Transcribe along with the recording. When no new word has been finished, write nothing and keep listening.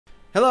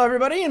Hello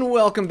everybody and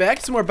welcome back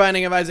to some more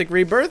Binding of Isaac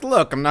Rebirth.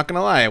 Look, I'm not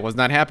gonna lie, I was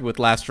not happy with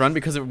last run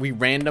because we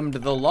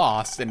randomed the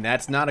lost and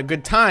that's not a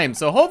good time.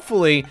 So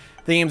hopefully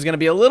the game's gonna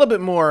be a little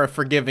bit more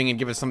forgiving and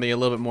give us something a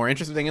little bit more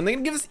interesting, and they're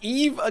gonna give us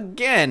Eve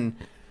again.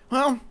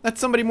 Well, that's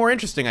somebody more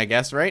interesting, I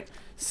guess, right?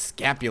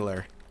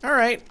 Scapular.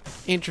 Alright,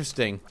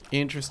 interesting.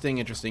 You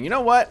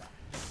know what?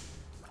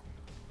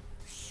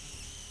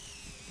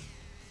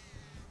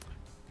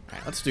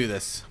 Alright, let's do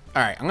this.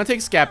 Alright, I'm gonna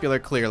take Scapular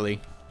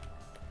clearly.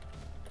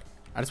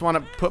 I just want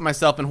to put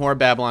myself in Horror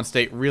Babylon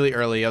state really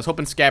early. I was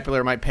hoping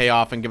Scapular might pay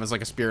off and give us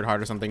like a Spirit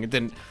Heart or something. It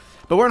didn't.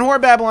 But we're in Horror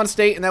Babylon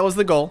state, and that was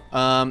the goal.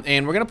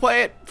 And we're going to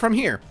play it from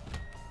here.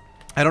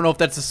 I don't know if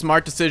that's a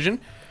smart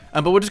decision,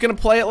 but we're just going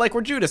to play it like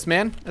we're Judas,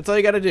 man. That's all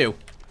you got to do.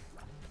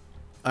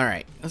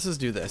 Alright, let's just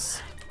do this.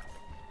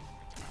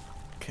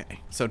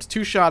 Okay, so it's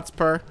 2 shots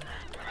per.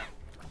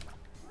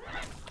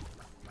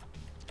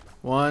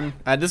 1.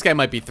 This guy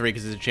might be 3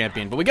 because he's a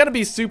champion, but we got to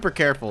be super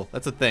careful.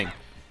 That's the thing.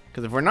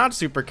 Because if we're not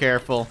super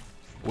careful,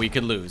 we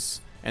could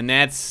lose. And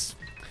that's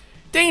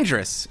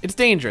dangerous. It's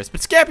dangerous.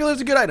 But Scapular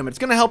is a good item. It's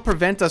going to help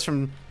prevent us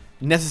from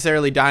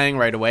necessarily dying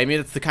right away. I mean,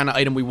 it's the kind of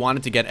item we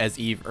wanted to get as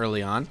Eve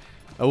early on.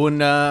 I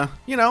wouldn't,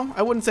 you know,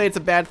 I wouldn't say it's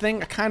a bad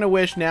thing. I kind of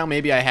wish now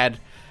maybe I had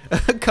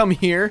come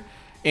here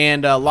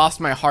and lost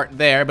my heart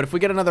there. But if we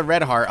get another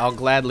red heart, I'll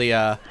gladly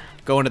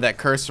go into that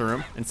curse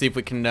room and see if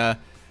we can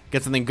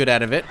get something good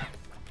out of it.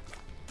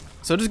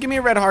 So just give me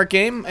a red heart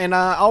game and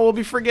all will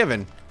be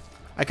forgiven.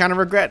 I kind of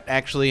regret,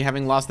 actually,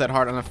 having lost that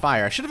heart on a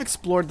fire. I should have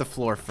explored the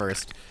floor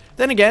first.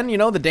 Then again, you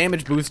know, the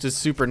damage boost is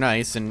super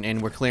nice,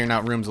 and we're clearing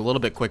out rooms a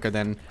little bit quicker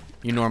than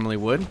you normally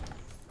would.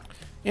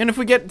 And if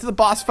we get to the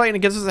boss fight and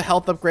it gives us a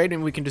health upgrade,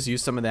 and we can just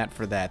use some of that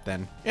for that,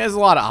 then. Yeah, there's a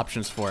lot of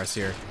options for us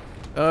here.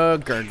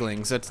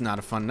 Gurglings. That's not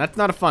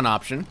a fun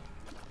option.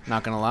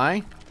 Not gonna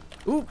lie.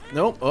 Ooh,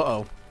 nope,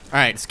 uh-oh.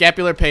 Alright,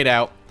 Scapular paid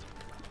out,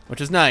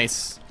 which is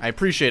nice. I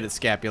appreciate it,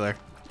 Scapular.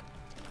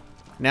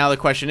 Now the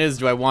question is,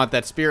 do I want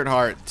that Spirit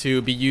Heart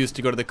to be used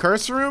to go to the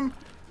curse room?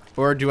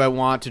 Or do I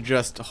want to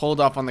just hold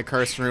off on the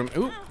curse room?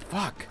 Ooh,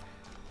 fuck.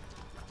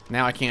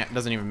 Now I can't,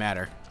 doesn't even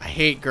matter. I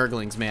hate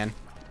gurglings, man.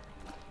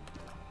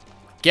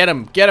 Get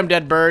him,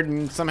 dead bird,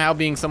 and somehow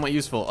being somewhat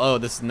useful. Oh,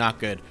 this is not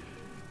good.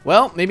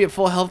 Well, maybe a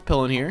full health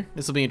pill in here.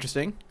 This will be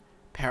interesting.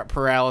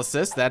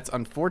 Paralysis, that's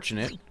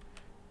unfortunate.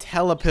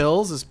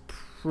 Telepills is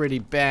pretty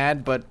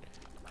bad, but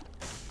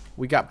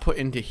we got put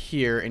into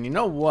here. And you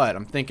know what?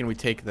 I'm thinking we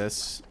take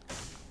this.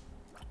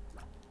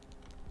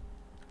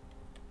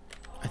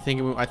 I think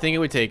it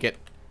would take it.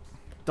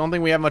 Don't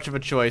think we have much of a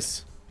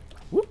choice.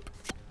 Whoop.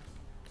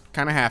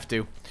 Kind of have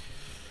to.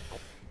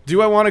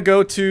 Do I want to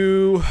go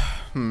to...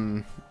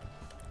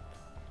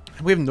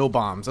 We have no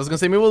bombs. I was gonna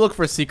say maybe we'll look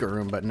for a secret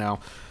room, but no.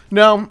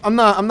 No, I'm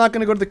not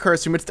gonna go to the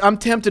curse room. I'm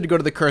tempted to go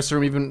to the curse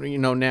room even, you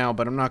know, now,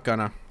 but I'm not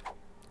gonna.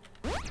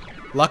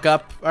 Luck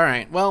up. All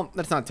right. Well,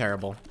 that's not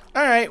terrible.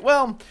 All right.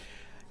 Well,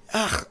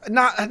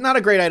 not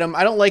a great item.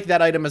 I don't like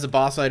that item as a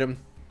boss item.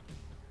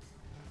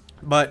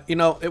 But, you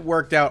know, it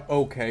worked out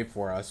okay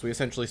for us. We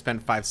essentially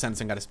spent 5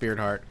 cents and got a Spirit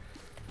Heart.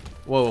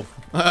 Whoa.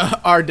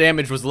 Our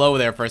damage was low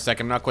there for a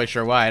second. I'm not quite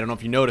sure why. I don't know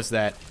if you noticed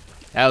that.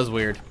 That was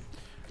weird.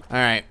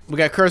 Alright. We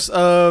got Curse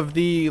of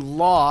the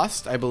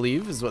Lost, I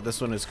believe, is what this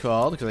one is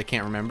called, because I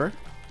can't remember.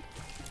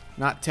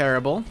 Not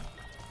terrible.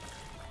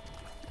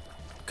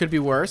 Could be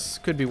worse.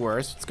 Could be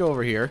worse. Let's go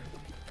over here.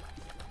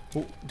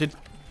 Ooh,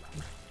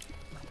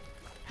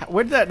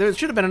 where did that... There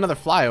should have been another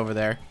fly over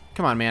there.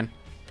 Come on, man.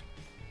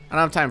 I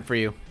don't have time for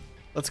you.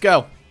 Let's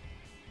go.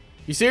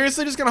 You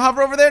seriously just gonna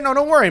hover over there? No,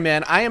 don't worry,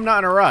 man. I am not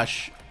in a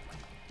rush.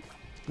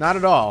 Not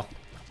at all.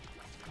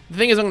 The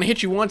thing is, I'm gonna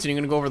hit you once and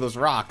you're gonna go over those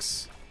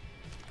rocks.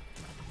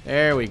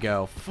 There we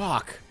go.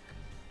 Fuck.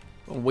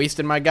 I'm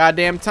wasting my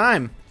goddamn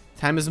time.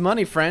 Time is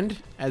money, friend,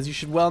 as you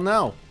should well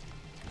know.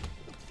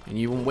 And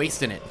you've been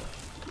wasting it.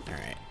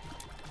 Alright.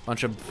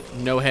 Bunch of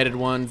no-headed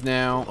ones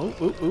now. Oh,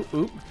 oop, oop,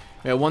 oop.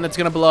 We have one that's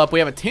gonna blow up. We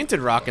have a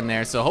tinted rock in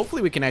there, so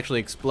hopefully we can actually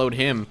explode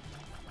him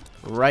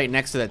right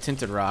next to that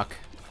tinted rock.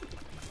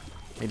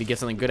 Maybe get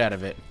something good out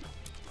of it.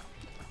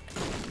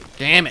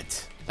 Damn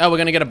it. Oh, we're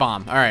gonna get a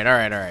bomb. Alright,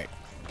 alright, alright.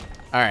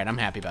 Alright, I'm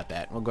happy about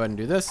that. We'll go ahead and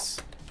do this.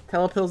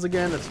 Telepills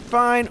again, that's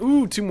fine.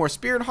 Ooh, 2 more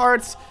Spirit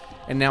Hearts.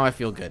 And now I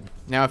feel good.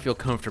 Now I feel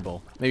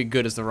comfortable. Maybe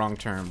good is the wrong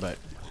term, but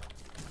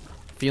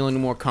feeling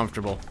more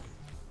comfortable.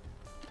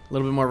 A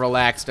little bit more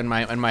relaxed in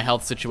my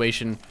health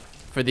situation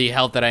for the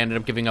health that I ended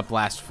up giving up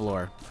last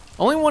floor.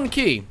 Only 1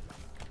 key.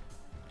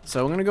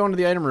 So I'm gonna go into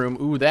the item room.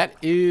 Ooh, that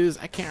is,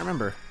 I can't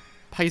remember.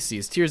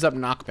 Pisces, tears up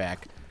knockback.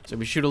 So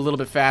we shoot a little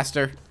bit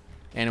faster,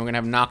 and we're gonna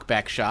have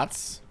knockback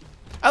shots.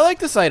 I like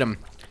this item.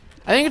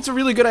 I think it's a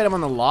really good item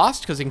on the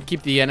Lost, because it can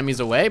keep the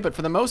enemies away, but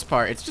for the most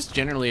part, it's just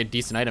generally a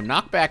decent item.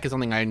 Knockback is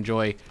something I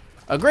enjoy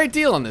a great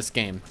deal in this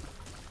game.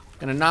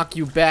 Gonna knock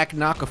you back,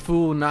 knock a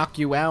fool, knock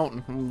you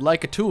out,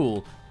 like a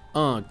tool.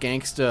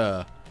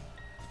 Gangsta.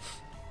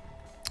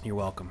 You're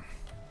welcome.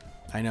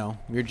 I know,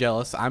 you're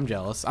jealous, I'm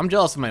jealous. I'm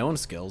jealous of my own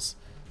skills.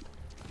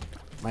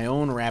 My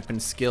own rapping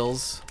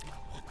skills.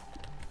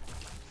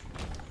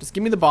 Just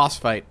give me the boss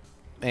fight.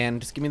 Man,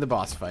 just give me the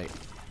boss fight.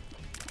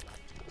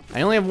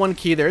 I only have one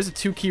key. There is a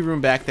 2-key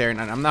room back there, and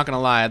I'm not going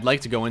to lie. I'd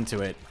like to go into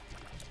it.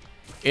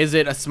 Is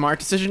it a smart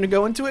decision to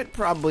go into it?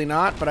 Probably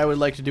not, but I would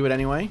like to do it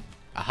anyway.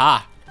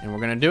 Aha! And we're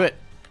going to do it.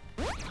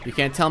 You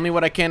can't tell me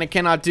what I can and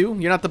cannot do.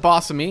 You're not the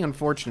boss of me,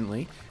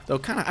 unfortunately. Though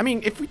kind of, I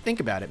mean, if we think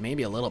about it,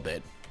 maybe a little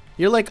bit.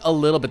 You're like a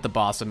little bit the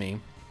boss of me.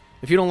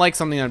 If you don't like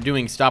something I'm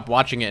doing, stop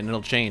watching it and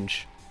it'll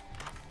change.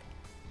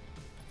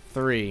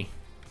 3.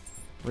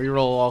 Reroll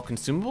all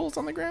consumables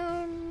on the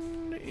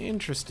ground?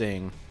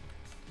 Interesting.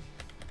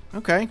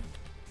 Okay.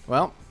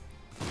 Well,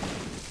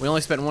 we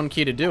only spent 1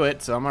 key to do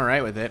it, so I'm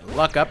alright with it.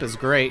 Luck up is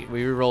great.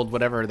 We rerolled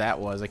whatever that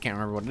was. I can't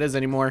remember what it is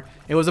anymore.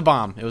 It was a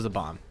bomb. It was a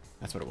bomb.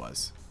 That's what it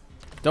was.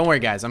 Don't worry,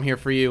 guys. I'm here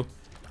for you.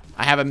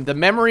 I have the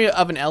memory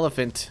of an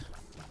elephant.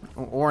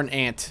 Or an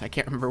ant. I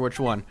can't remember which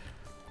one.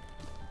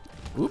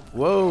 Oop,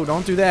 whoa,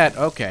 don't do that.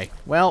 Okay.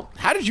 Well,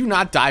 how did you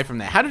not die from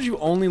that? How did you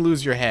only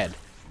lose your head?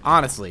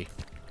 Honestly.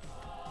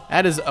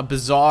 That is a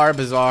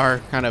bizarre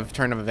kind of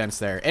turn of events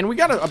there. And we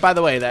got, by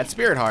the way, that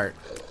spirit heart.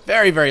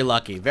 Very, very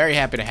lucky. Very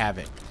happy to have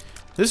it.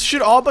 This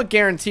should all but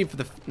guarantee for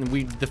the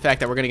fact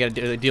that we're going to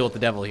get a deal with the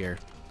devil here.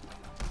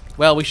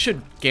 Well, we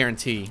should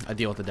guarantee a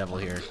deal with the devil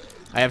here.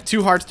 I have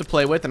 2 hearts to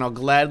play with, and I'll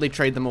gladly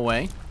trade them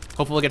away.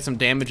 Hopefully we'll get some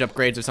damage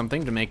upgrades or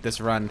something to make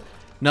this run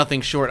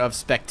nothing short of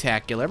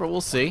spectacular, but we'll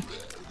see.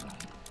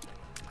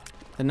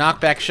 The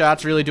knockback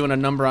shot's really doing a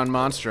number on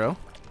Monstro.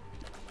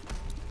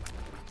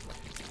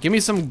 Give me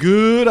some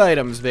good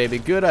items, baby.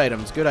 Good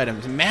items, good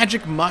items.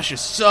 Magic Mush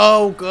is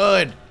so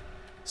good.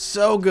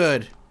 So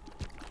good.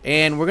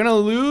 And we're going to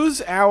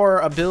lose our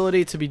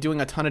ability to be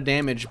doing a ton of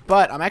damage,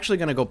 but I'm actually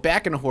going to go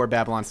back into Whore of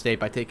Babylon state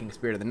by taking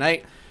Spirit of the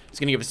Night. It's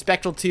going to give us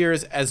Spectral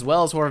Tears, as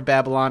well as Whore of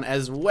Babylon,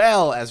 as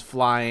well as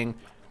Flying.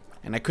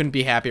 And I couldn't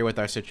be happier with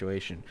our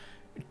situation.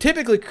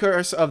 Typically,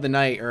 Curse of the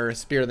Night, or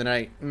Spirit of the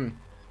Night,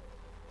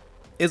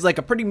 is like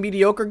a pretty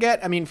mediocre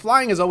get. I mean,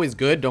 Flying is always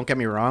good, don't get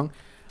me wrong.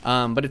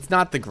 But it's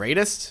not the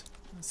greatest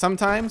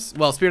sometimes.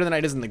 Well, Spirit of the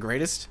Night isn't the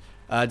greatest.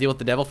 Deal with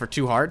the devil for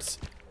 2 hearts.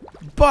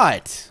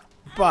 But,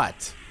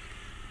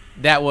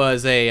 that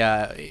was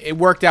it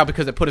worked out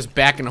because it put us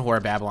back in a Whore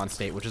of Babylon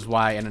state, which is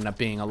why it ended up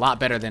being a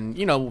lot better than,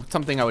 you know,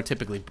 something I would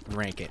typically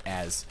rank it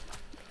as.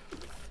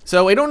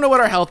 So we don't know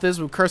what our health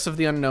is with Curse of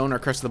the Unknown or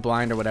Curse of the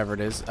Blind or whatever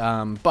it is.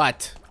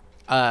 But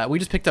we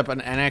just picked up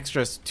an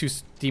extra 2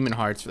 Demon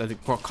Hearts at the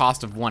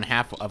cost of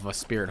 1/2 of a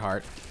Spirit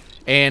Heart.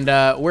 And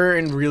we're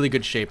in really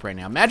good shape right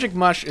now. Magic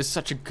Mush is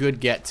such a good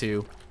get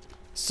too.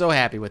 So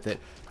happy with it.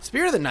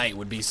 Spirit of the Night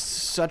would be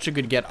such a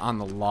good get on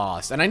the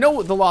Lost. And I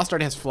know the Lost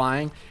already has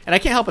Flying. And I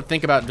can't help but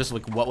think about just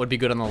like what would be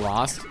good on the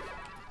Lost.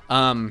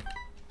 And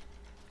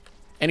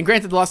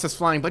granted the Lost has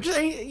Flying, but just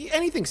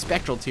anything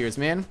Spectral Tears,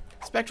 man.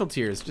 Spectral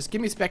Tears. Just give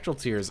me Spectral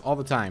Tears all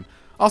the time.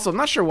 Also, I'm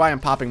not sure why I'm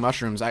popping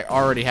mushrooms. I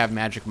already have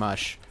Magic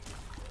Mush.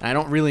 And I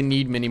don't really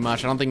need Mini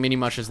Mush. I don't think Mini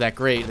Mush is that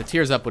great. The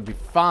Tears Up would be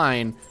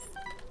fine.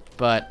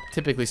 But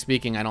typically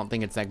speaking, I don't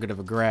think it's that good of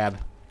a grab.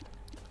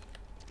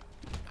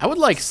 I would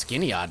like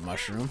Skinny Odd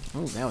Mushroom.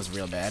 Oh, that was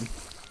real bad.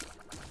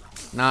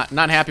 Not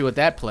happy with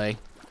that play.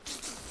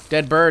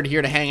 Dead Bird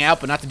here to hang out,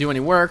 but not to do any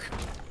work.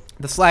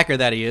 The slacker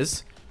that he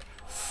is.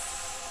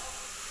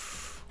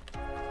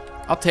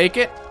 I'll take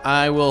it.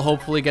 I will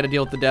hopefully get a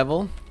deal with the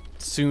devil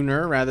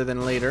sooner rather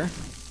than later,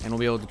 and we'll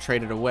be able to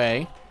trade it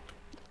away.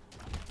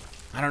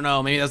 I don't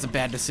know. Maybe that's a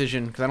bad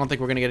decision because I don't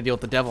think we're gonna get a deal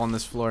with the devil on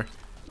this floor.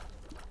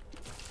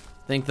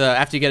 I think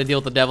after you get a deal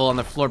with the devil on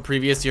the floor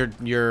previous,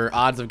 your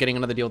odds of getting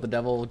another deal with the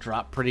devil will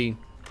drop pretty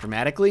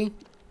dramatically.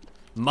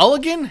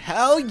 Mulligan?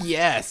 Hell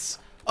yes!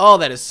 Oh,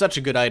 that is such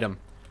a good item.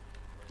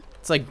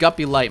 It's like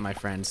Guppy Light, my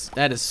friends.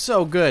 That is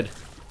so good.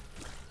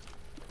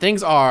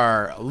 Things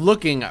are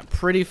looking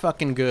pretty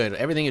fucking good.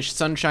 Everything is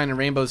sunshine and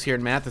rainbows here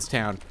in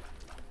Mathistown.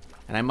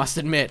 And I must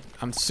admit,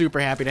 I'm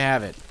super happy to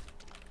have it.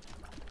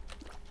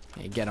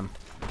 Hey, get him.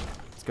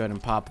 Let's go ahead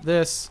and pop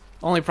this.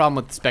 Only problem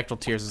with Spectral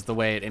Tears is the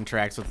way it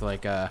interacts with,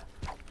 like,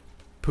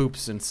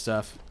 poops and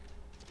stuff.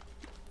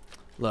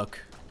 Look.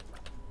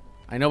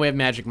 I know we have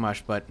Magic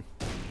Mush, but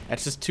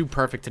that's just too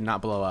perfect to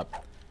not blow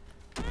up.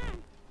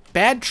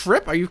 Bad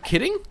trip? Are you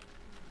kidding?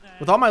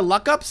 With all my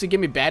luck ups, you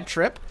give me bad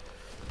trip?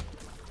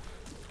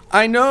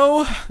 I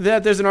know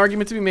that there's an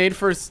argument to be made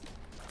for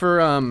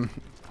oh,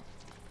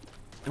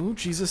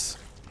 Jesus.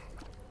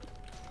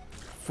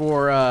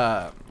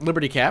 For,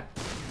 Liberty Cap.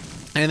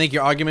 And I think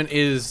your argument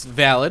is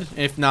valid,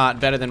 if not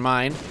better than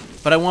mine.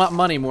 But I want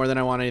money more than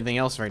I want anything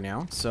else right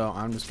now. So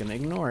I'm just going to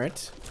ignore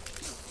it.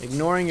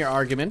 Ignoring your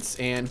arguments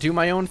and do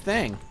my own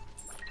thing.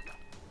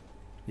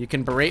 You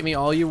can berate me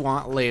all you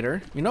want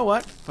later. You know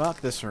what?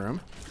 Fuck this room.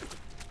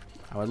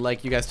 I would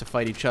like you guys to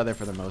fight each other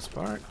for the most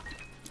part.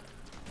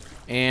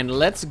 And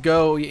let's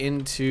go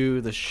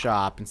into the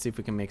shop and see if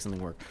we can make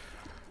something work.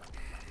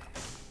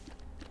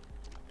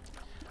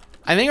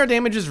 I think our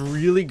damage is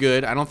really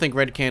good. I don't think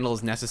red candle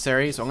is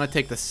necessary, so I'm going to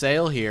take the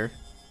sale here.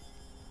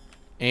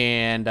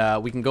 And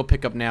we can go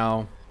pick up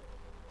now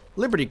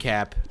Liberty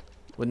Cap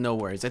with no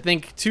worries. I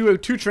think two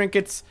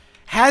trinkets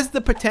has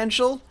the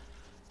potential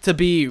to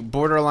be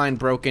borderline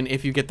broken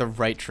if you get the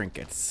right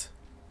trinkets.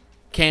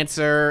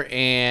 Cancer,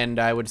 and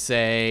I would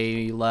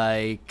say,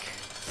 like,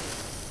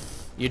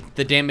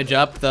 the damage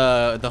up,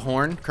 the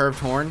horn, curved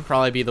horn,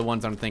 probably be the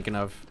ones I'm thinking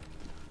of.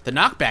 The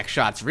knockback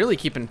shots really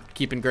keeping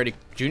Gertie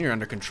Jr.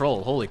 under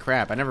control. Holy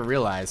crap, I never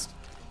realized.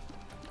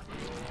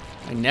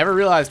 I never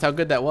realized how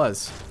good that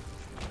was.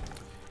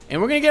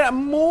 And we're going to get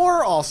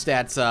more all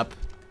stats up.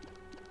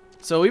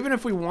 So even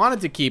if we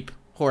wanted to keep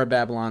Horror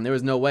Babylon, there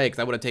was no way, because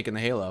I would have taken the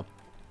Halo.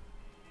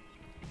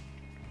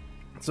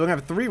 So we're going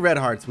to have 3 red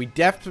hearts. We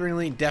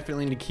definitely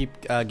need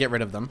to get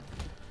rid of them.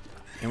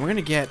 And we're going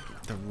to get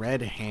the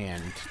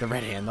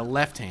the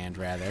left hand,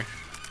 rather.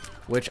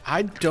 Which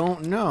I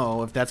don't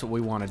know if that's what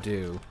we want to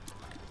do.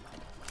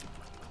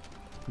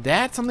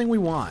 That's something we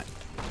want.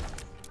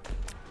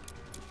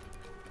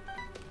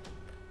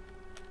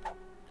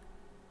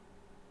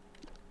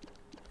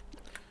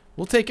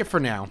 We'll take it for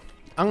now.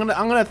 I'm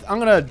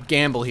gonna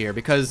gamble here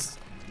because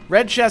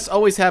red chests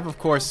always have, of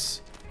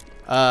course,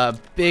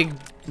 big.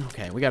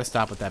 Okay, we gotta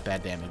stop with that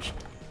bad damage.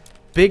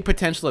 Big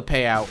potential to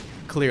pay out,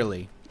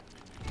 clearly.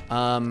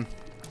 I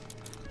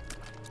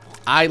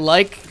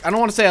don't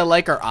want to say I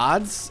like our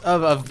odds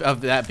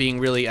of that being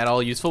really at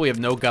all useful. We have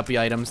no guppy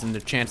items, and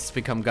the chance to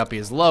become guppy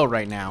is low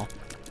right now.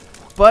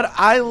 But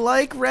I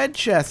like red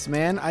chests,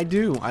 man. I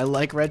do. I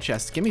like red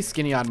chests. Give me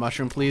Skinny Odd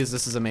Mushroom, please.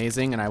 This is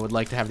amazing, and I would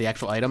like to have the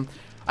actual item.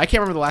 I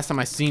can't remember the last time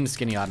I seen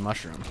Skinny Odd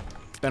Mushroom.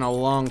 It's been a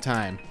long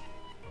time.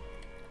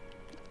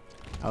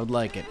 I would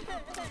like it.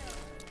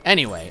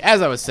 Anyway,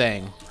 as I was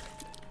saying,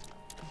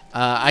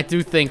 I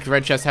do think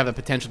red chests have the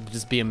potential to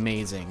just be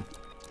amazing.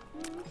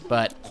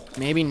 But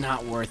maybe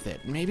not worth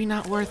it. Maybe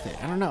not worth it.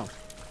 I don't know.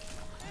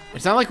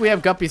 It's not like we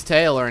have Guppy's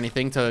Tail or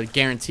anything to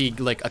guarantee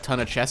like a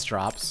ton of chest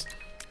drops.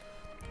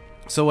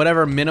 So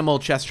whatever minimal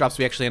chest drops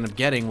we actually end up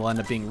getting will end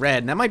up being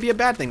red. And that might be a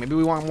bad thing. Maybe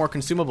we want more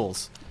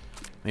consumables.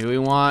 Maybe we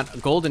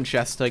want golden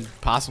chests to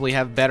possibly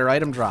have better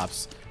item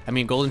drops. I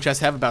mean, golden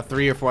chests have about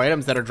 3 or 4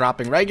 items that are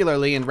dropping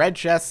regularly, and red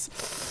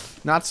chests,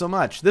 not so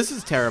much. This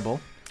is terrible.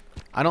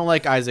 I don't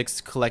like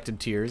Isaac's collected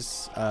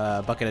tears,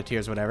 bucket of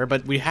tears, whatever,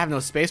 but we have no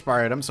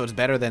spacebar items, so it's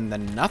better than the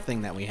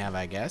nothing that we have,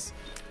 I guess.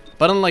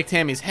 But unlike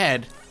Tammy's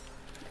head,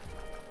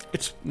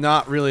 it's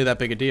not really that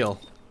big a deal.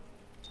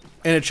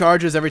 And it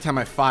charges every time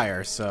I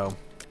fire, so...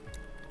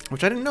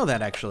 Which I didn't know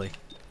that, actually.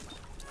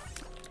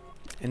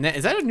 And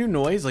is that a new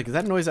noise? Like, is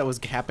that a noise that was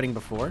happening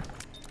before?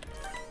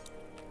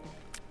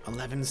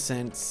 11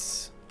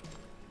 cents.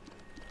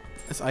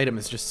 This item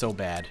is just so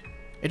bad.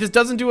 It just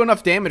doesn't do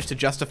enough damage to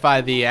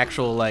justify the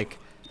actual, like,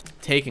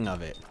 taking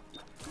of it.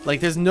 Like,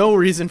 there's no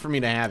reason for me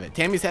to have it.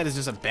 Tammy's head is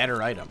just a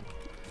better item.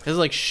 This is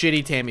like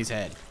shitty Tammy's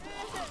head.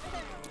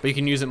 But you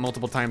can use it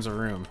multiple times a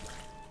room.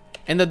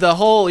 And the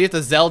whole, you have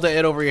to Zelda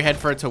it over your head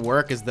for it to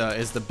work is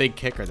the big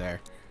kicker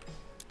there.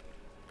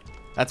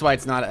 That's why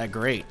it's not that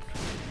great.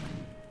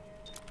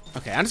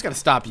 Okay, I'm just gonna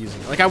stop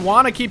using it. Like, I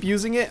want to keep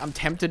using it. I'm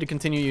tempted to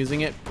continue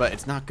using it, but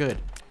it's not good.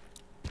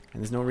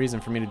 And there's no reason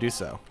for me to do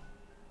so.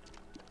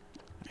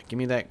 Right, give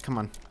me that, come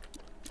on.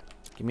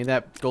 Give me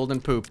that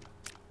golden poop.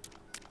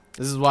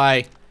 This is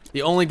why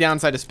the only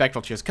downside to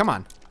Spectral Tears. Come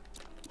on.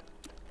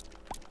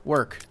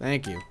 Work,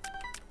 thank you.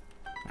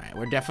 Alright,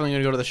 we're definitely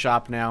gonna go to the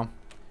shop now.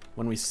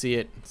 When we see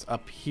it, it's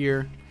up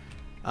here.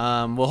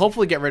 We'll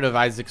hopefully get rid of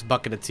Isaac's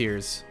bucket of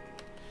tears.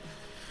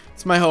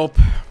 It's my hope.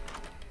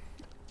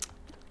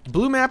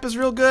 Blue map is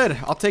real good.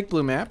 I'll take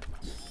blue map.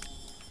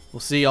 We'll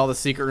see all the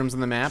secret rooms on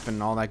the map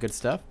and all that good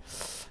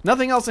stuff.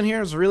 Nothing else in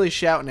here is really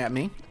shouting at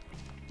me.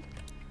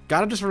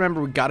 Gotta just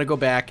remember we gotta go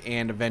back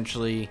and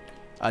eventually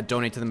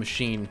donate to the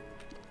machine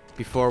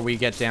before we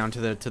get down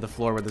to the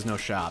floor where there's no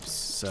shops.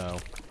 So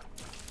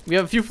we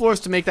have a few floors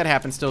to make that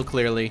happen still,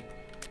 clearly.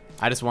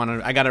 I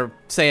gotta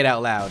say it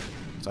out loud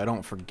so I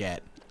don't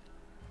forget.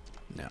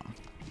 No.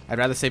 I'd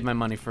rather save my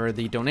money for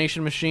the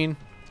donation machine.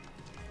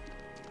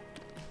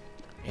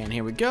 And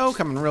here we go,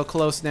 coming real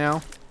close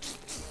now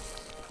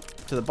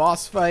to the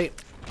boss fight.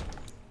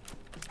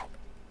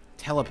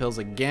 Telepills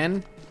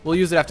again. We'll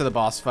use it after the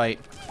boss fight.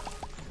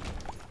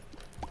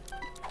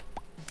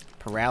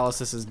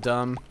 Paralysis is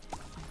dumb.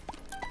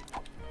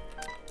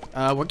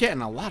 We're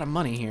getting a lot of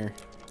money here.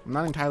 I'm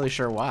not entirely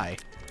sure why,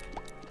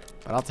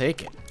 but I'll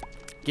take it.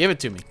 Give it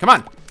to me. Come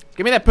on.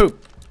 Give me that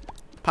poop.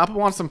 Papa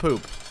wants some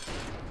poop.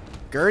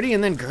 Gertie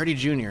and then Gertie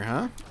Jr.,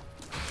 huh?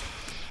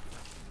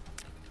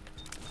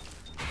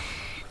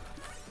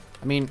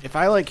 I mean, if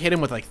I, like, hit him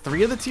with, like,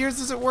 3 of the tears,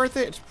 is it worth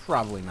it? It's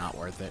probably not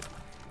worth it.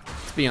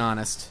 Let's be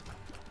honest.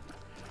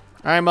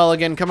 Alright,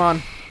 Mulligan, come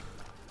on.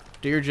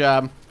 Do your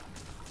job.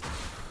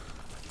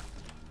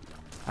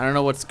 I don't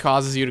know what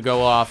causes you to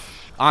go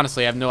off.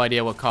 Honestly, I have no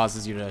idea what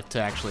causes you to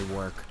actually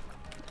work.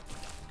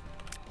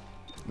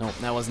 Nope,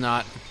 that was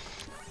not.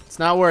 It's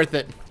not worth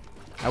it.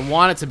 I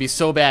want it to be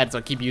so bad, so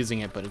I'll keep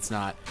using it, but it's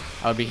not.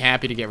 I would be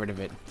happy to get rid of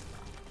it.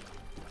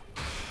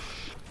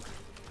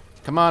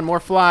 Come on, more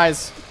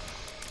flies.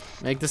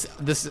 Make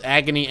this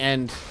agony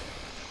end.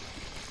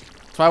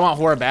 That's why I want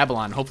Horror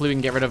Babylon. Hopefully we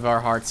can get rid of our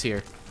hearts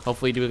here.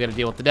 Hopefully we get to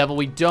deal with the devil.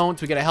 We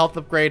don't. We get a health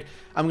upgrade.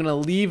 I'm going to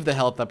leave the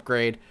health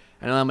upgrade.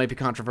 I know that might be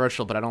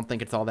controversial, but I don't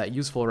think it's all that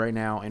useful right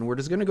now. And we're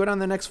just going to go down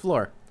the next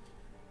floor.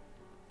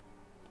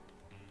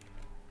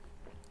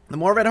 The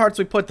more red hearts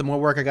we put, the more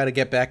work I got to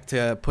get back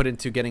to put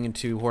into getting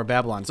into Whore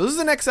Babylon. So this is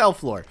an XL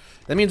floor.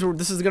 That means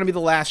this is going to be the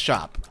last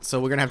shop. So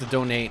we're going to have to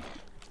donate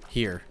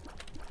here.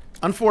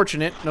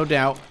 Unfortunate, no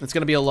doubt. It's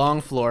going to be a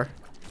long floor.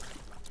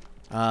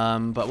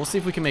 But we'll see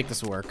if we can make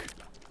this work.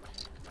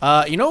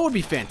 You know what would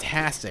be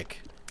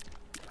fantastic?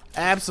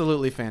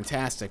 Absolutely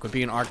fantastic would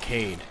be an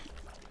arcade.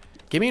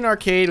 Give me an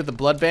arcade with a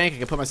blood bank. I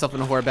can put myself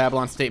in a Whore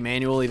Babylon state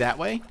manually that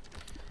way.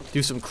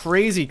 Do some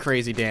crazy,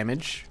 crazy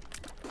damage.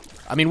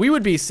 I mean, we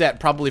would be set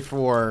probably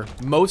for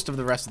most of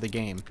the rest of the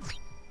game.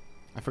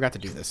 I forgot to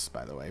do this,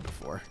 by the way,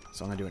 before.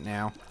 So I'm going to do it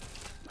now.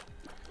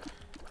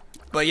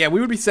 But yeah,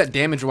 we would be set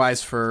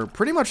damage-wise for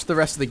pretty much the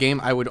rest of the game,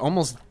 I would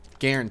almost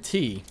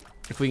guarantee,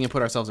 if we can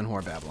put ourselves in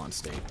Whore Babylon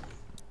state.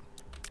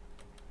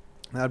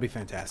 That would be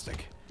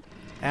fantastic.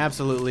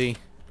 Absolutely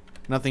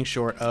nothing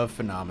short of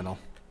phenomenal.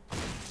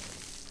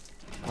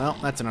 Well,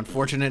 that's an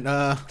unfortunate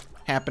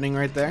happening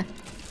right there.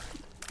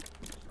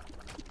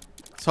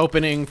 I was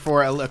hoping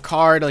for a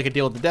card, like a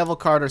Deal with the Devil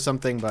card or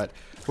something, but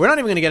we're not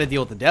even going to get a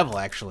Deal with the Devil,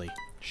 actually.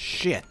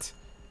 Shit.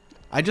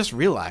 I just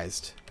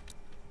realized.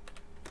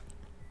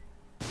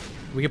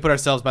 We can put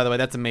ourselves, by the way,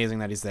 that's amazing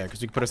that he's there,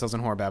 because we can put ourselves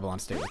in Whore Babylon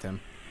state with him.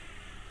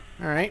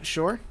 Alright,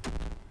 sure.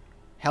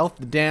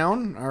 Health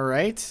down,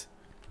 alright.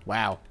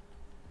 Wow.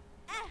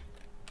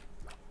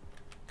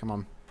 Come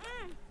on.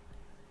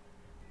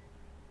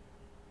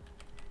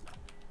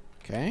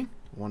 Okay,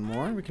 one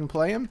more, we can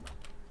play him.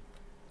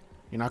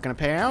 You're not going to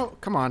pay out?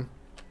 Come on.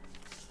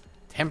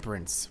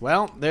 Temperance.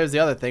 Well, there's the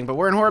other thing, but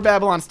we're in Whore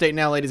Babylon state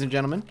now, ladies and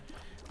gentlemen.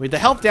 The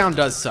health down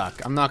does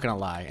suck, I'm not going to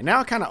lie. And now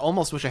I kind of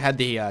almost wish I had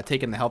the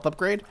taken the health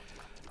upgrade.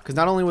 Because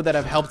not only would that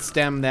have helped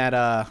stem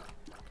that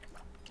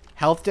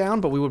health down,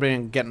 but we would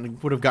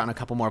have gotten a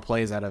couple more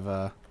plays out of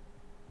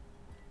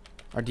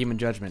our Demon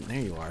Judgment. There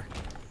you are.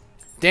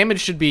 Damage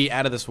should be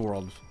out of this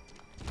world.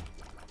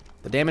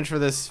 The damage for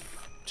this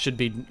should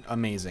be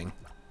amazing.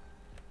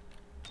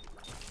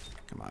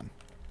 Come on.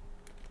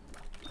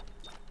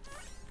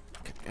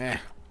 Okay.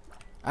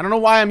 I don't know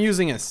why I'm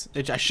using this.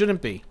 I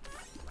shouldn't be.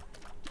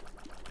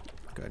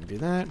 Go ahead and do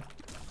that.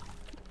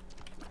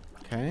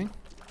 Okay.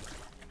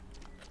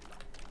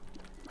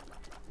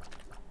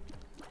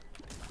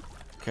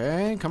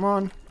 Okay, come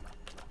on.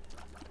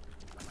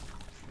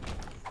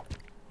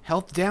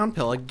 Health down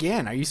pill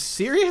again. Are you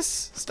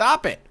serious?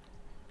 Stop it.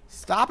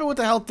 Stop it with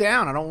the health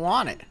down. I don't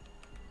want it.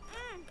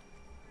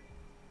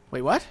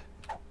 Wait, what?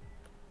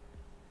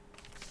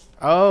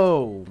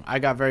 Oh, I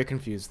got very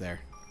confused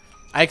there.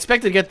 I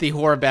expected to get the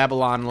Whore of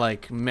Babylon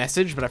like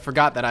message, but I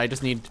forgot that I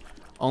just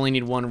only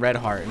need one red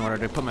heart in order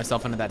to put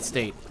myself into that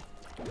state.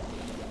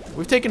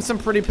 We've taken some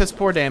pretty piss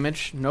poor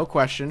damage, no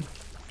question.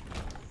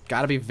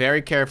 Gotta be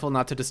very careful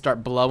not to just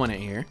start blowing it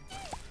here.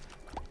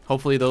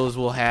 Hopefully those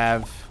will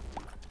have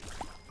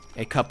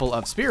a couple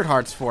of spirit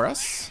hearts for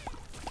us.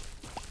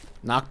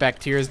 Knockback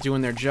tears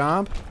doing their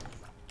job.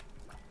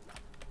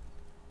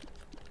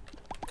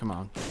 Come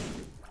on.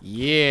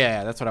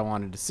 Yeah, that's what I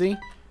wanted to see.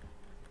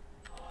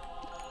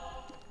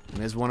 And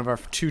there's one of our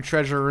 2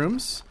 treasure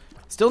rooms.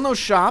 Still no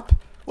shop.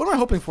 What am I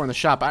hoping for in the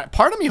shop?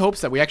 Part of me hopes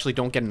that we actually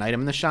don't get an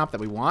item in the shop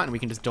that we want and we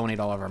can just donate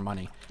all of our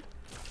money.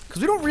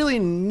 Because we don't really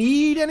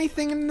need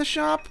anything in the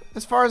shop,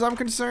 as far as I'm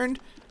concerned.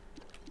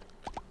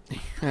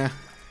 And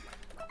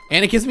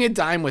it gives me a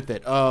dime with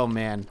it. Oh,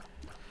 man.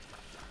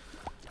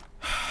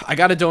 I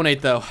gotta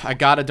donate, though. I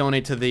gotta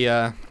donate to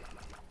the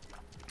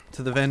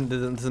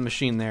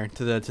machine there,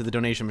 to the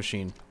donation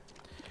machine.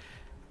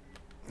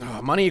 Oh,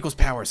 money equals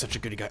power is such a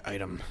good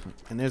item.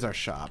 And there's our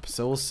shop,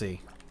 so we'll see.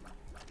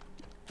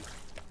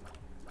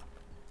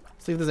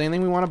 See if there's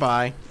anything we want to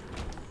buy.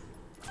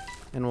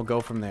 And we'll go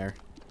from there.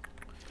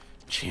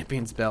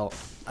 Champion's belt.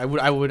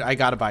 I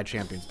gotta buy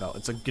Champion's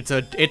belt.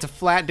 It's a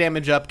flat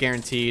damage up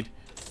guaranteed.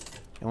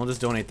 And we'll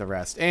just donate the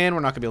rest. And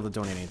we're not gonna be able to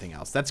donate anything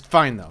else. That's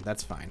fine though.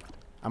 That's fine.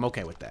 I'm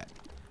okay with that.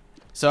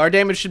 So our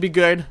damage should be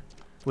good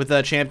with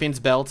the Champion's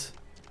belt.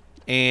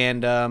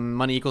 And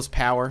money equals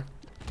power.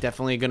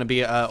 Definitely gonna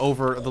be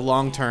over the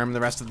long term. The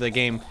rest of the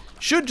game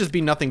should just be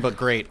nothing but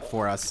great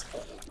for us.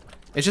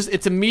 It's just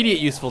its immediate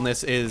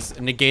usefulness is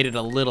negated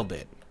a little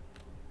bit.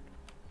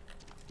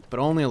 But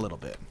only a little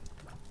bit.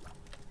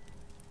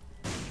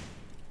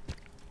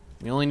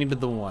 We only needed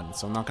the one,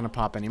 so I'm not gonna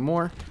pop any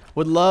more.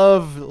 Would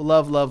love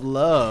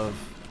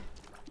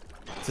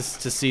to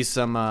see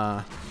some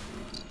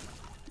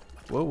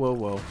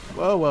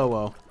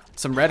whoa.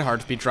 Some red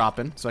hearts be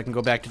dropping, so I can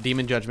go back to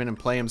Demon Judgment and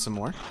play him some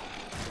more.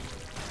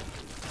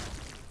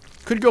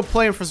 Could go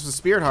play him for some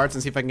spirit hearts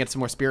and see if I can get some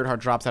more spirit heart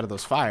drops out of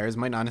those fires.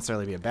 Might not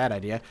necessarily be a bad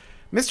idea.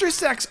 Mr.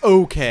 Sex,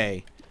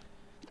 okay.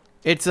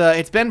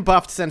 It's been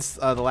buffed since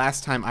the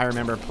last time I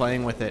remember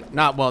playing with it.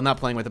 Not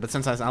playing with it, but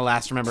since I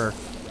last remember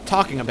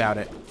talking about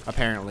it,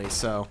 apparently.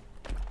 So,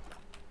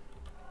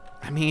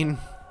 I mean,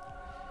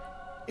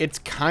 it's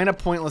kind of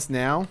pointless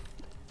now.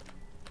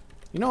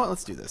 You know what?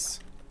 Let's do this.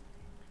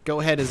 Go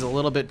ahead is a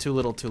little bit too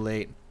little too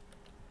late.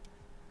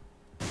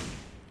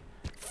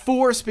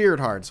 4 spirit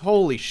hearts.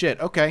 Holy shit.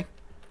 Okay.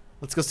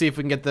 Let's go see if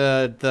we can get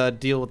the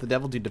deal with the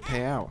devil dude to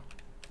pay out.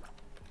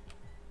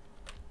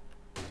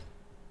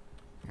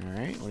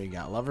 Alright, what do you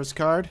got? Lover's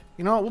card?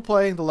 You know what? We'll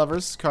play the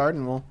Lover's card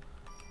and we'll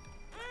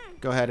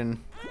go ahead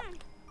and...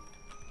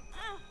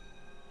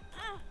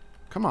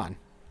 Come on.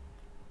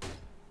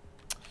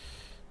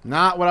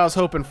 Not what I was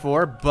hoping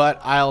for, but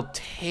I'll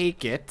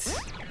take it.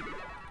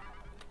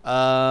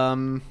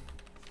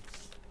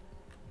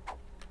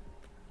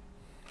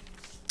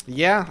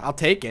 Yeah, I'll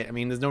take it. I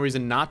mean, there's no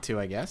reason not to,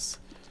 I guess.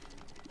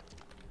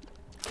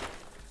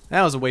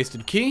 That was a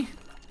wasted key.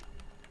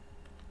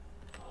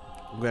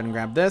 We'll go ahead and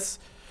grab this.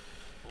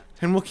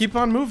 And we'll keep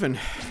on moving.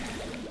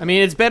 I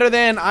mean, it's better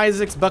than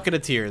Isaac's Bucket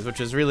of Tears,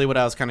 which is really what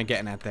I was kind of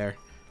getting at there.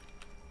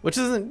 Which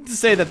isn't to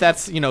say that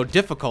that's, you know,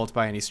 difficult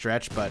by any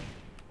stretch, but...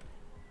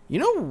 You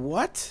know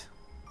what?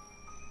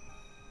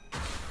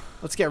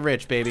 Let's get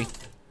rich, baby.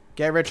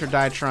 Get rich or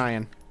die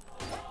trying.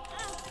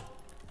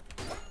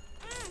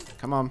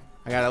 Come on.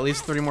 I got at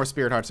least 3 more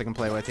spirit hearts I can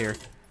play with here.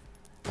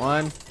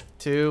 1,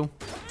 2.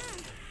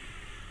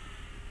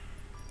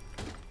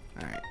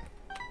 Alright.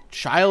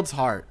 Child's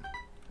heart.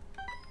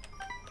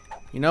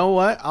 You know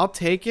what? I'll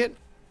take it.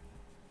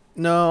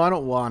 No, I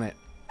don't want it.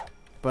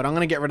 But I'm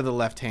going to get rid of the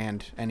left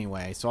hand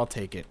anyway, so I'll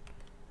take it.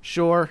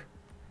 Sure.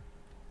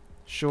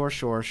 Sure,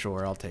 sure,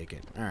 sure. I'll take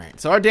it. Alright,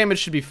 so our damage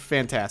should be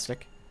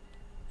fantastic.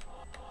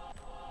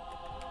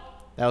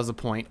 That was the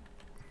point.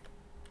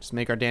 Just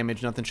make our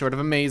damage nothing short of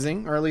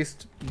amazing, or at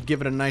least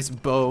give it a nice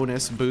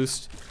bonus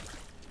boost.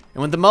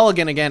 And with the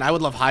mulligan again, I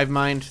would love Hive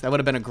Mind. That would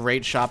have been a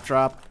great shop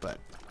drop, but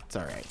it's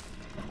alright.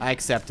 I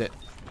accept it.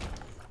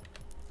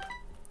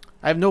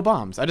 I have no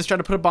bombs. I just tried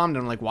to put a bomb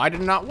down. I'm like, why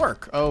did it not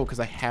work? Oh, because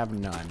I have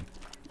none.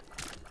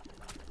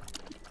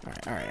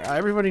 Alright, alright.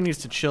 Everybody needs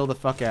to chill the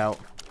fuck out.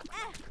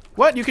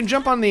 What? You can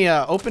jump on the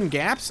open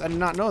gaps? I did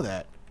not know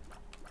that.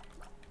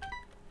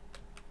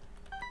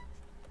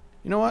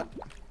 You know what?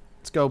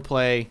 Let's go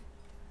play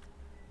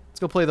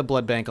the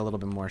blood bank a little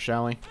bit more,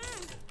 shall we?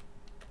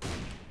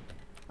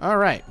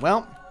 Alright,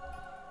 well.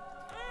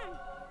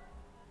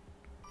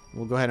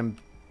 We'll go ahead and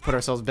put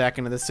ourselves back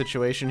into this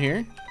situation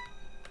here.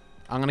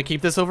 I'm going to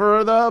keep this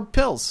over the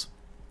pills.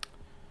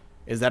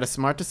 Is that a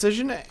smart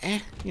decision?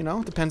 You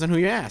know, depends on who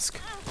you ask.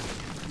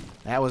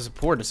 That was a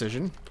poor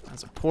decision.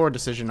 That's a poor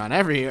decision on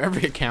every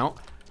account.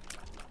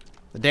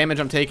 The damage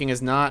I'm taking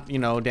is not, you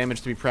know,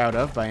 damage to be proud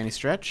of by any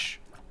stretch.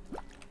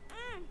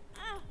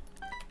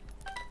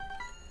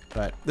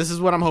 But this is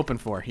what I'm hoping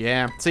for.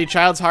 Yeah. See,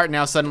 Child's Heart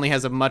now suddenly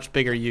has a much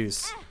bigger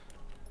use.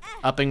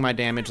 Upping my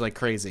damage like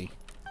crazy.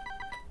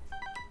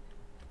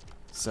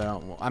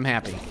 So, well, I'm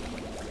happy.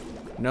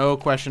 No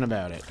question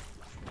about it.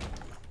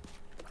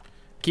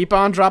 Keep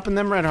on dropping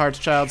them red hearts,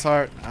 Child's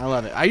Heart. I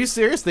love it. Are you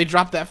serious? They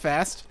dropped that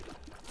fast?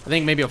 I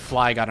think maybe a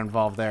fly got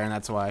involved there, and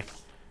that's why.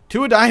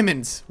 2 of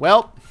diamonds.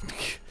 Well,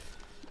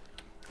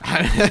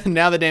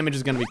 now the damage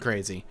is going to be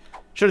crazy.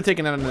 Should have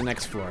taken that on the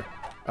next floor.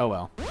 Oh,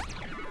 well.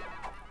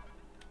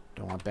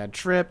 Don't want bad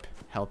trip.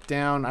 Health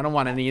down. I don't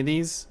want any of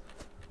these.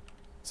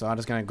 So I'm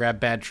just going to grab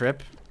bad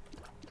trip,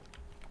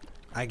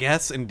 I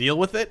guess, and deal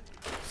with it.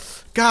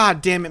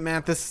 God damn it,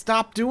 Mathis.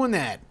 Stop doing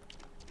that.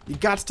 You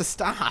got to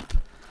stop.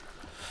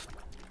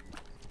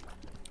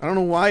 I don't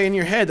know why in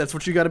your head that's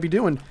what you got to be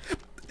doing.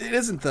 It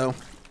isn't, though.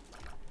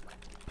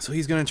 So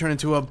he's going to turn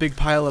into a big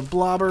pile of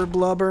blubber.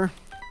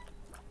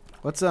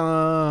 Let's do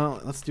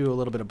a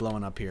little bit of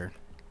blowing up here.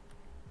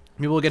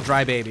 Maybe we'll get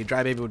Dry Baby.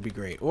 Dry Baby would be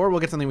great. Or we'll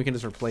get something we can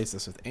just replace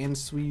this with. And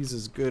Squeeze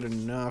is good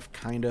enough,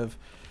 kind of.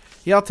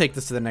 Yeah, I'll take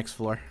this to the next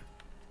floor.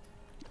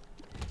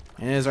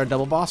 And it is our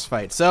double boss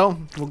fight. So,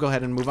 we'll go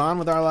ahead and move on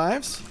with our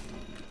lives.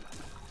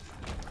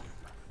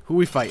 Who are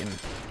we fighting?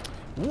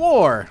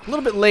 War! A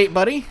little bit late,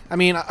 buddy. I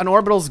mean, an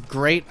orbital's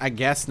great, I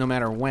guess, no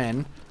matter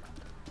when.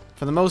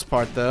 For the most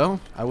part, though,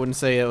 I wouldn't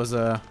say it was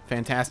a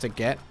fantastic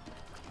get.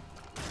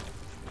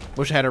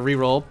 Wish I had a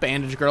reroll.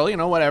 Bandage girl, you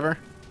know, whatever.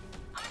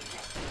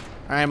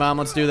 Alright, Mom,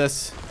 let's do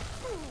this.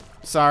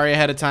 Sorry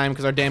ahead of time,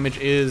 because our damage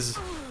is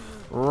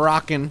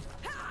rocking.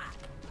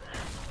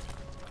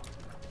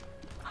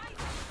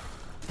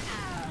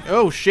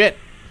 Oh, shit.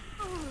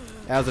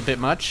 That was a bit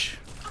much.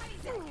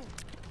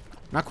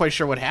 Not quite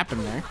sure what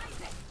happened there.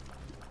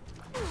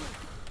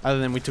 Other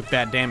than we took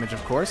bad damage,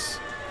 of course.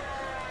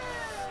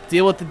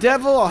 Deal with the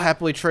devil. I'll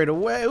happily trade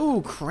away.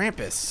 Ooh,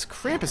 Krampus.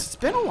 Krampus, it's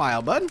been a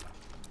while, bud.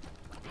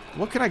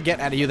 What can I get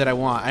out of you that I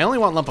want? I only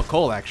want lump of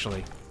coal,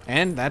 actually.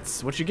 And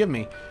that's what you give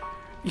me.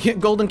 You get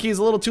golden keys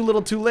a little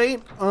too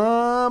late.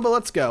 But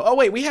let's go. Oh,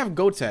 wait, we have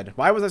Goat's Head.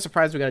 Why was I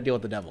surprised we got to deal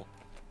with the devil?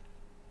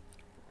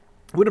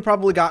 Would have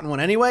probably gotten one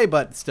anyway,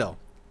 but still.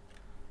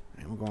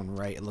 Right, we're going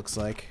right, it looks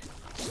like.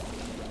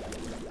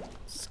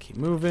 Let's keep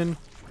moving.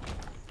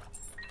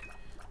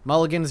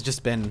 Mulligan's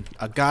just been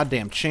a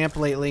goddamn champ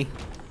lately.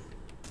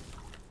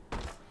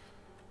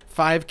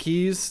 5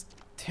 keys.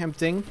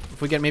 Tempting.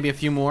 If we get maybe a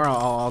few more,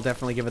 I'll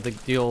definitely give it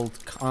the old...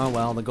 Oh,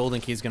 well, the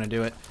golden key's going to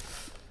do it.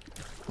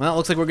 Well, it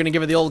looks like we're going to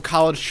give it the old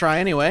college try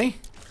anyway.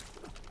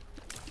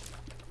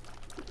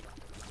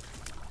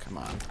 Come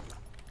on.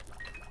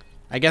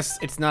 I guess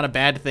it's not a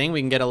bad thing.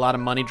 We can get a lot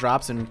of money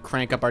drops and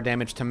crank up our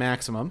damage to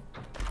maximum.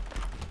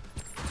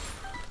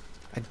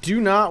 I do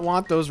not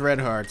want those red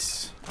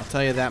hearts. I'll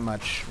tell you that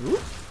much. Ooh.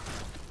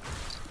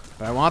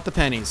 But I want the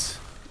pennies.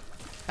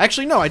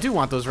 Actually, no, I do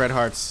want those red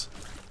hearts.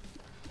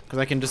 Because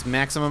I can just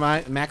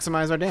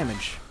maximize our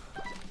damage.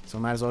 So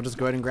might as well just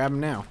go ahead and grab them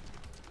now.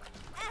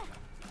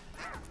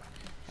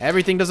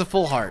 Everything does a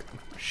full heart.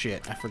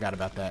 Shit, I forgot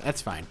about that.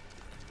 That's fine.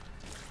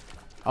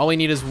 All we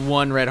need is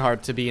one red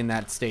heart to be in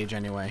that stage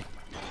anyway.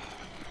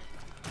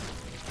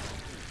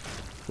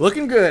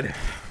 Looking good.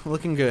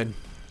 Looking good.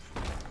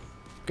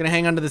 Gonna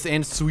hang on to this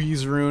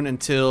Ansui's rune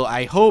until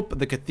I hope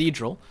the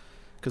cathedral.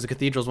 Because the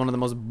cathedral is one of the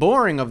most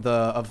boring of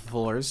the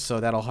floors. So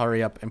that'll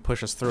hurry up and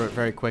push us through it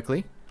very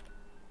quickly.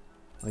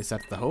 At least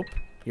that's the hope.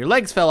 Your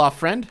legs fell off,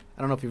 friend.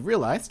 I don't know if you've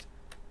realized.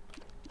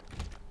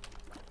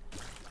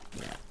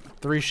 Yeah.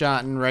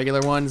 3-shot and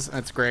regular ones.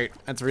 That's great.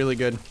 That's really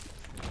good.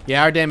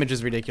 Yeah, our damage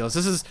is ridiculous.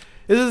 This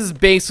is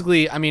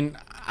basically, I mean,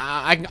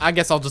 I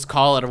guess I'll just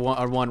call it a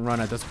one run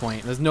at this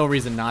point. There's no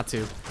reason not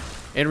to.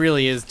 It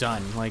really is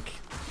done. Like,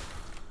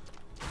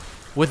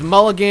 with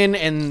Mulligan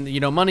and, you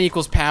know, money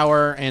equals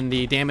power and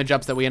the damage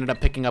ups that we ended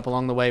up picking up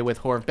along the way with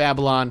Whore of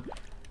Babylon,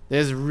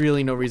 there's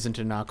really no reason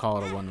to not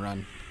call it a one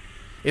run.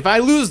 If I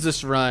lose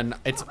this run,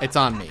 it's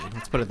on me.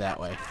 Let's put it that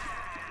way.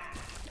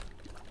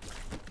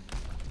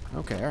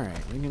 Okay, alright.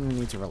 We're gonna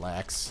need to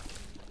relax.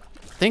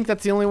 I think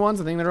that's the only ones.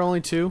 I think there are only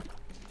 2.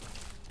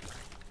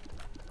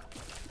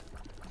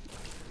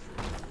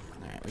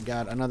 Alright, we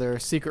got another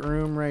secret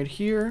room right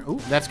here. Ooh,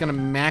 that's gonna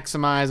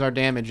maximize our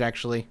damage,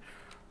 actually.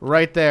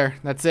 Right there.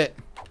 That's it.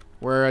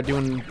 We're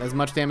doing as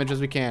much damage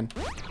as we can.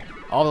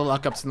 All the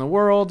luck ups in the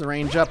world.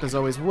 Range up is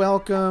always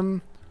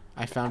welcome.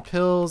 I found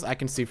pills. I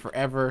can see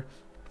forever.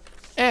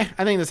 I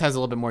think this has a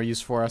little bit more use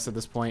for us at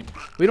this point.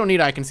 We don't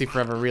need I can see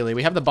forever, really.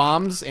 We have the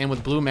bombs, and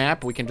with blue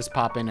map, we can just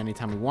pop in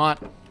anytime we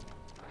want.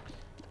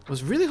 I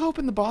was really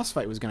hoping the boss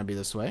fight was going to be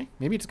this way.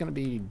 Maybe it's going to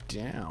be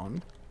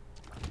down.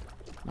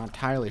 Not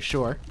entirely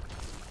sure.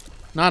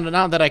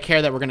 Not that I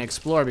care that we're going to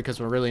explore, because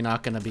we're really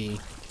not going to be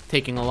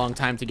taking a long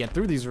time to get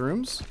through these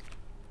rooms.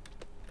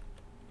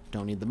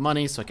 Don't need the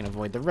money, so I can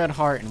avoid the red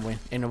heart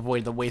and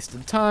avoid the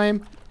wasted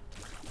time.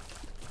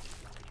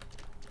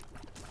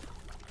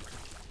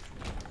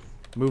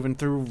 Moving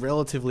through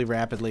relatively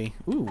rapidly.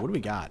 Ooh, what do we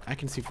got? I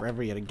can see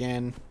forever yet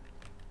again.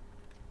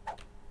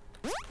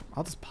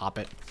 I'll just pop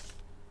it.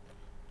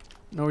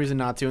 No reason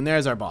not to. And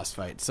there's our boss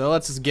fight. So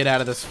let's just get out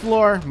of this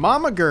floor.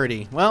 Mama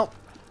Gertie. Well,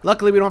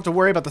 luckily we don't have to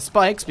worry about the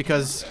spikes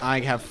because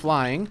I have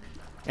flying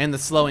and the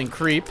slowing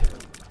creep.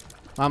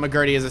 Mama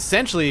Gertie is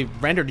essentially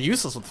rendered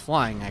useless with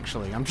flying,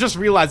 actually. I'm just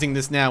realizing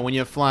this now. When you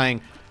have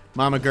flying,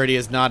 Mama Gertie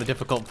is not a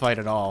difficult fight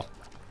at all.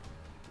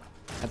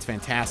 That's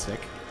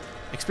fantastic.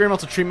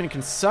 Experimental treatment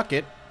can suck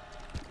it.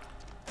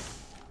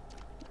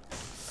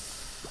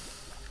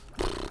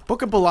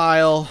 Book of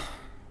Belial.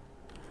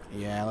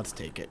 Yeah, let's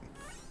take it.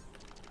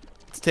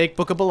 Let's take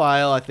Book of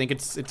Belial. I think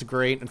it's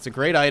great. It's a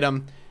great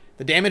item.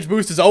 The damage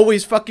boost is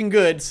always fucking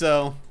good,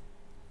 so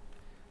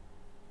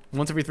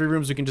once every 3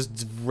 rooms we can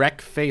just wreck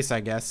face, I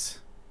guess.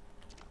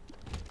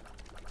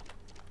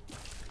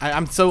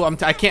 I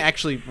can't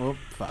actually. Oh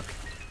fuck!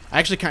 I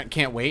actually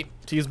can't wait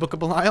to use Book of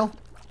Belial.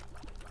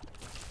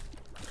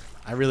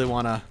 I really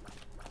wanna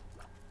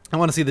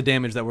see the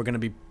damage that we're gonna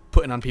be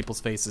putting on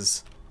people's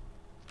faces.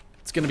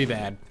 It's gonna be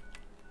bad.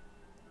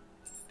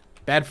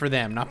 Bad for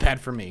them, not bad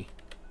for me.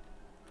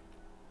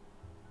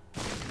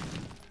 I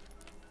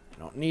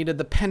don't needed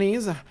the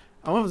pennies.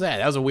 Oh, what was that?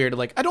 That was a weird,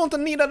 like, I don't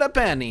need the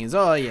pennies.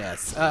 Oh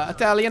yes,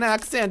 Italian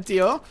accent,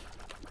 yo.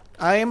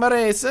 I am a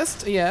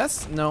racist.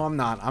 Yes. No, I'm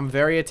not. I'm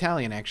very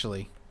Italian,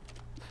 actually.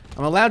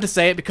 I'm allowed to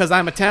say it because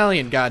I'm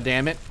Italian. God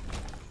damn it.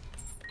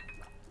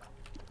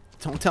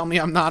 Don't tell me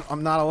I'm not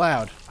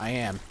allowed. I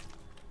am.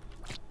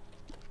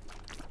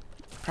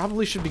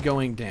 Probably should be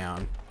going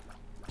down.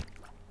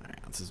 Alright,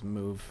 let's just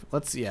move.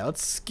 Let's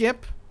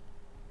skip.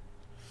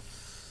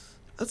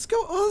 Let's go.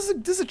 Oh,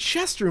 there's a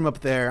chest room up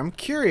there. I'm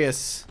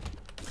curious.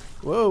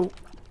 Whoa.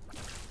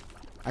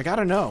 I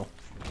gotta know.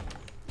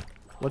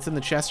 What's in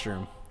the chest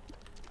room?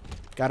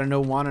 Gotta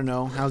know, wanna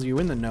know. How's you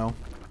in the know?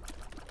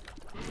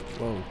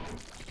 Whoa.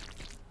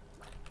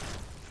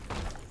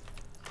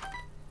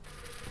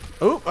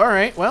 Oh,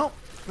 alright, well,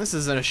 this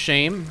isn't a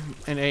shame,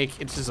 and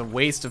it's just a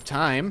waste of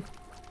time.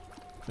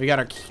 We got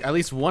our at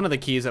least one of the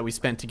keys that we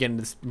spent to get in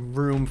this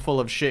room full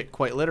of shit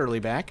quite literally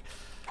back.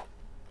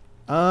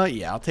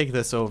 Yeah, I'll take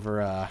this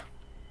over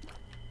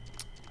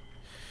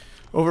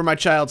my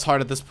child's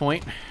heart at this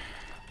point.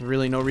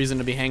 Really no reason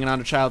to be hanging on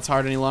to child's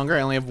heart any longer.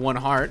 I only have 1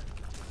 heart.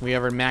 We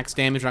have our max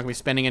damage, we're not gonna be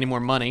spending any more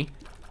money.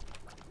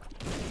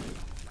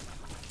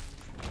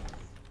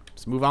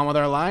 Just move on with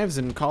our lives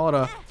and call it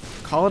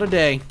a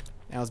day.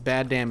 That was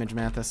bad damage,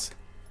 Mathis.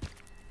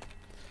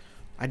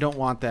 I don't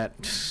want that.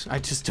 I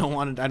just don't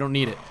want it. I don't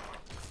need it.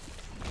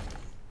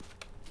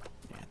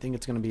 Yeah, I think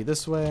it's gonna be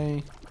this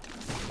way.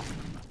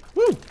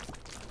 Woo!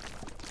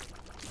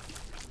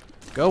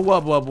 Go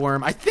wub wub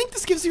worm. I think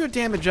this gives you a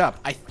damage up.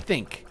 I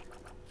think.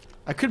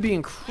 I could be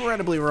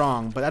incredibly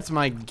wrong, but that's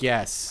my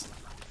guess.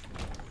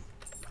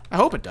 I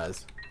hope it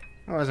does.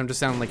 Otherwise, I'm just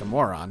sounding like a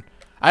moron.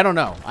 I don't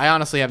know. I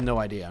honestly have no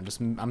idea.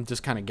 I'm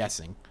just kind of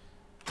guessing.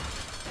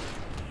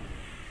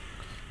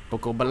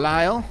 Boko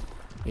Belial.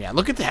 Yeah,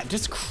 look at that.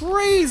 Just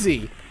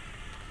crazy.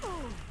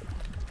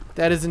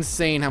 That is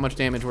insane how much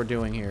damage we're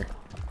doing here.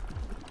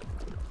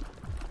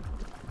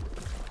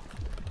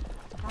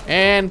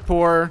 And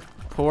poor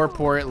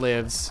it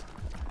lives.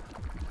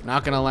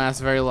 Not gonna last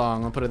very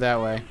long, I'll put it that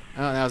way.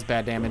 Oh, that was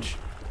bad damage.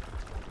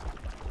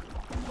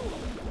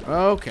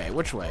 Okay,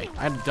 which way?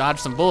 I had to dodge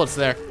some bullets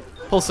there.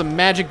 Pull some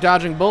magic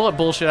dodging bullet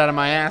bullshit out of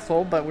my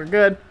asshole, but we're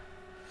good.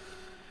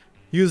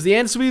 Use the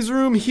Answee's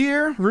room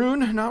here.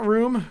 Rune, not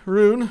room.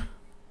 Rune.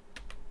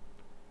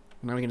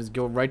 Now we can just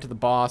go right to the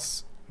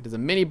boss. There's a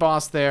mini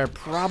boss there.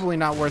 Probably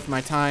not worth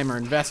my time or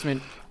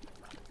investment.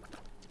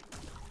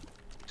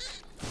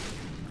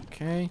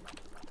 Okay.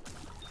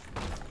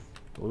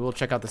 We will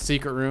check out the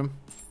secret room.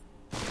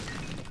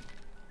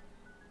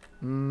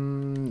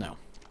 No.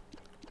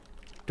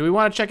 Do we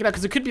want to check it out?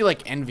 Because it could be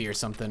like envy or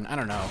something. I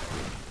don't know.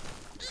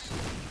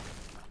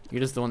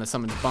 You're just the one that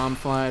summons bomb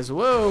flies.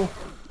 Whoa.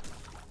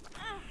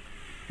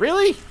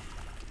 Really?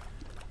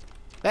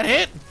 That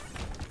hit?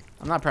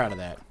 I'm not proud of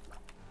that.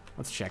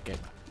 Let's check it.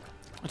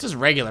 It's just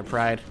regular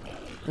pride.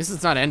 At least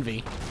it's not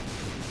envy.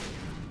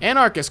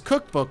 Anarchist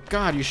cookbook.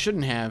 God, you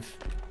shouldn't have.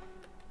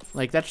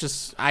 Like, that's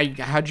just...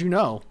 how'd you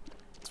know?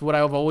 It's what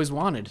I've always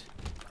wanted.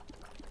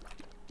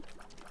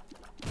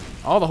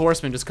 All the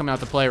horsemen just come out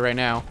to play right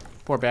now.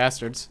 Poor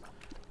bastards.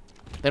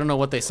 They don't know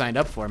what they signed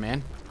up for,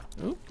 man.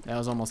 Ooh, that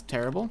was almost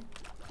terrible.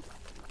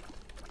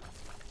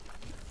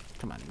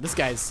 Come on.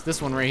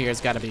 This one right here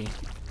has got to be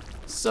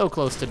so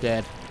close to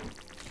dead.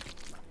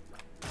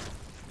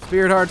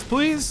 Spirit hearts,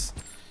 please.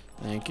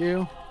 Thank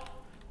you.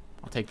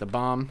 I'll take the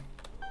bomb.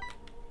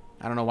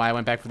 I don't know why I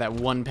went back for that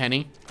 1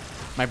 penny.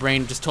 My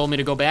brain just told me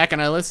to go back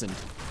and I listened.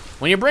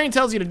 When your brain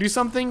tells you to do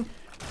something,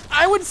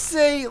 I would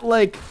say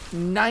like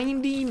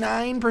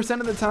 99%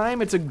 of the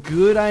time it's a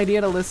good idea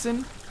to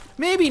listen.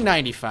 Maybe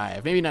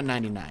 95, maybe not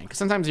 99. Because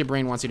sometimes your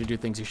brain wants you to do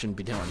things you shouldn't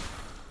be doing.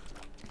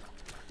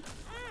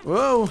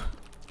 Whoa.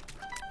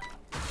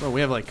 Bro,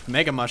 we have like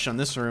Mega Mush on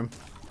this room.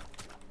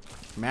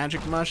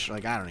 Magic Mush?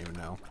 Like, I don't even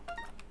know.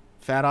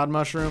 Fat Odd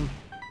Mushroom.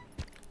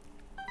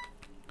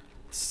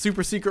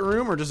 Super secret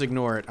room or just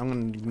ignore it? I'm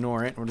gonna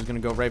ignore it. We're just gonna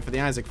go right for the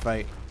Isaac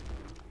fight.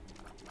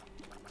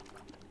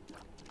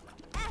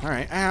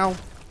 Alright, ow.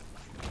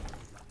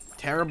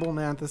 Terrible,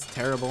 Manthus,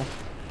 terrible.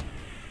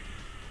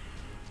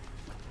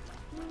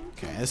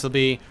 Okay, this will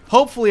be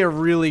hopefully a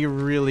really,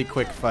 really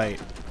quick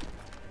fight.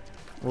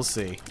 We'll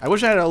see. I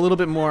wish I had a little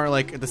bit more,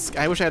 like,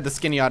 I wish I had the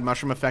Skinny Odd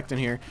Mushroom effect in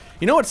here.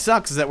 You know what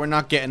sucks is that we're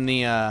not getting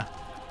the,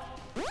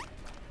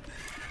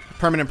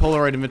 permanent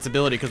Polaroid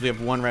invincibility because we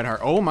have 1 red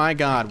heart. Oh my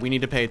god, we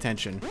need to pay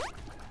attention.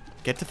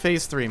 Get to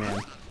phase 3,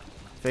 man.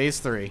 Phase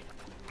 3.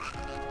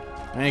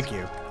 Thank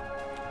you.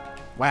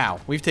 Wow,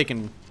 we've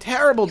taken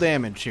terrible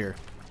damage here.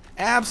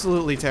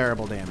 Absolutely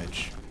terrible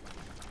damage.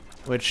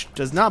 Which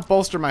does not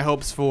bolster my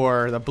hopes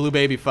for the blue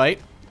baby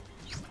fight.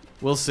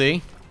 We'll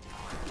see.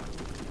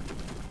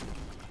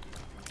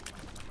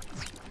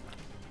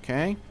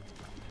 Okay.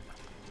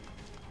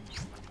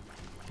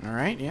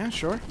 Alright, yeah,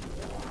 sure.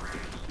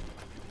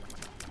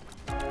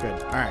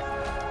 Good.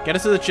 Alright. Get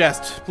us to the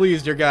chest.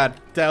 Please, dear God.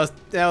 That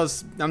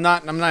was I'm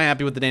not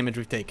happy with the damage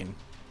we've taken.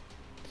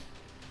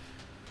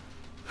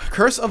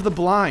 Curse of the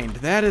Blind.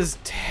 That is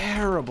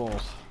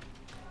terrible.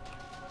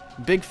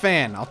 Big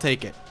fan. I'll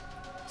take it.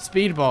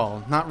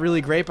 Speedball. Not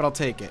really great, but I'll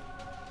take it.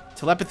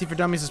 Telepathy for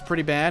Dummies is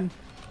pretty bad.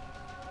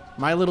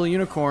 My Little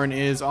Unicorn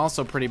is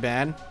also pretty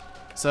bad.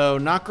 So,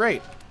 not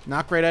great.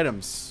 Not great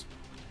items.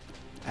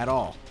 At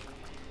all.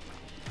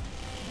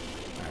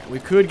 Alright, we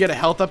could get a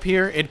health up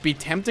here. It'd be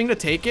tempting to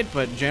take it,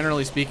 but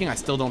generally speaking, I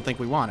still don't think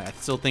we want it. I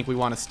still think we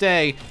want to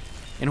stay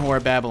in Horror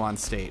Babylon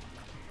state.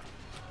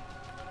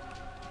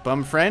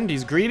 Bum friend,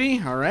 he's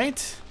greedy.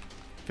 Alright.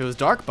 If it was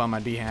Dark Bum,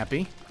 I'd be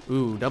happy.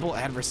 Ooh, double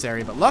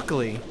adversary, but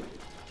luckily,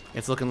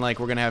 it's looking like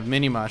we're gonna have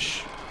Mini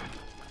Mush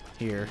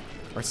here.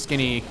 Or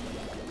Skinny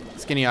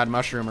Odd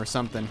Mushroom or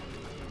something.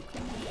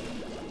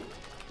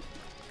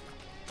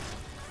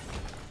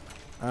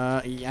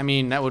 I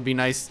mean, that would be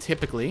nice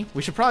typically.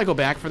 We should probably go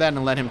back for that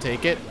and let him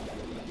take it.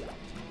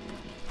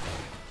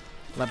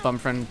 Let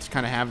Bumfriend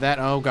kind of have that.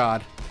 Oh,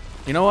 God.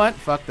 You know what?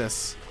 Fuck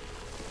this.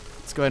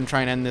 Let's go ahead and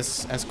try and end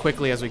this as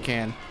quickly as we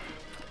can.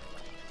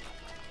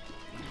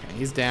 Okay,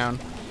 he's down.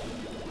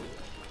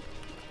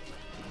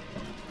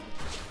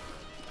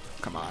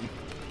 Come on.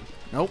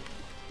 Nope.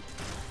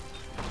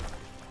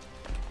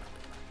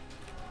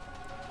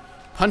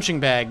 Punching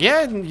bag.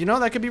 Yeah, you know,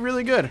 that could be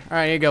really good. All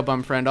right, here you go,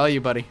 Bumfriend. All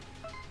you, buddy.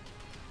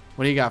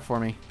 What do you got for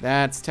me?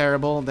 That's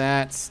terrible.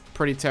 That's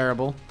pretty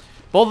terrible.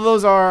 Both of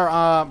those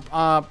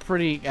are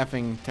pretty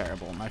effing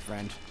terrible, my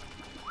friend.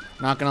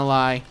 Not gonna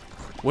lie.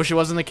 Wish it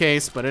wasn't the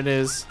case, but it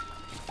is.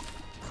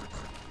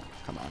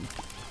 Come on.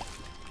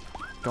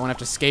 Going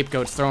after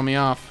scapegoats throwing me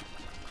off.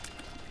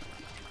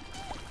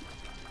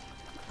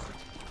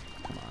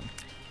 Come on.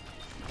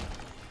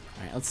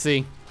 Alright, let's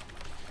see.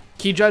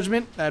 Key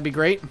judgment, that'd be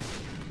great.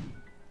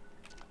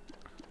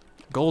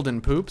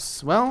 Golden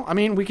poops. Well, I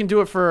mean, we can do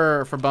it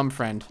for Bum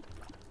Friend.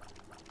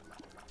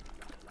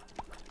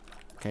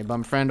 Okay,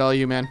 Bum Friend, all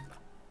you, man.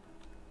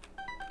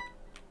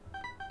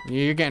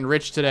 You're getting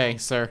rich today,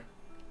 sir.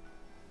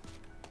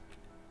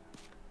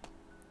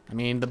 I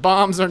mean, the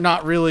bombs are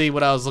not really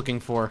what I was looking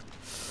for.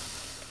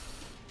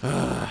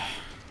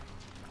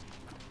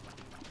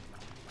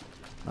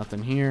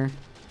 Nothing here.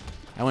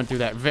 I went through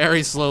that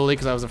very slowly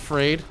because I was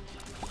afraid.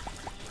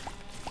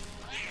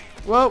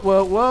 Whoa,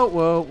 whoa, whoa,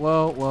 whoa,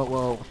 whoa, whoa,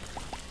 whoa.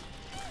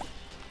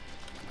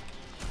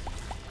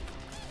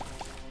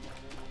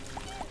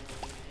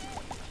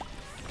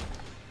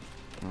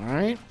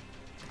 Alright.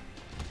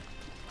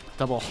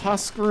 Double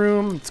husk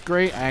room. It's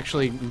great. I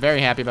actually am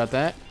very happy about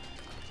that.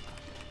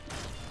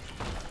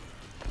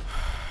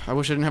 I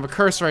wish I didn't have a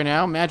curse right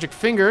now. Magic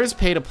fingers.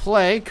 Pay to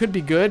play. Could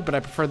be good, but I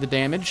prefer the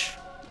damage.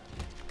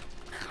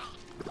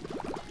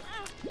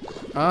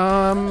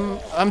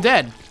 I'm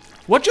dead.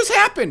 What just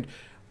happened?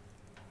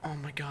 Oh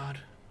my god.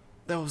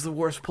 That was the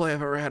worst play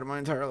I've ever had in my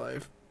entire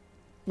life.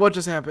 What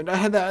just happened? I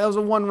had that. That was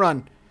a one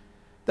run.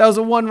 That was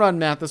a one run,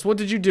 Mathis. What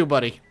did you do,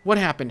 buddy? What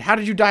happened? How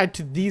did you die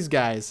to these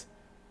guys?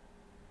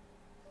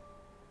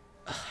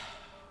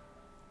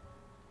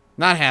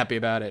 Not happy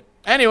about it.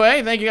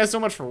 Anyway, thank you guys so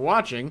much for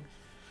watching.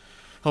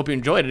 Hope you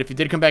enjoyed it. If you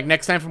did come back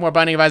next time for more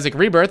Binding of Isaac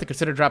Rebirth,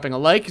 consider dropping a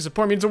like. Your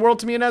support means the world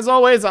to me, and as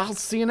always, I'll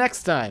see you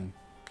next time.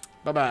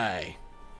 Bye-bye.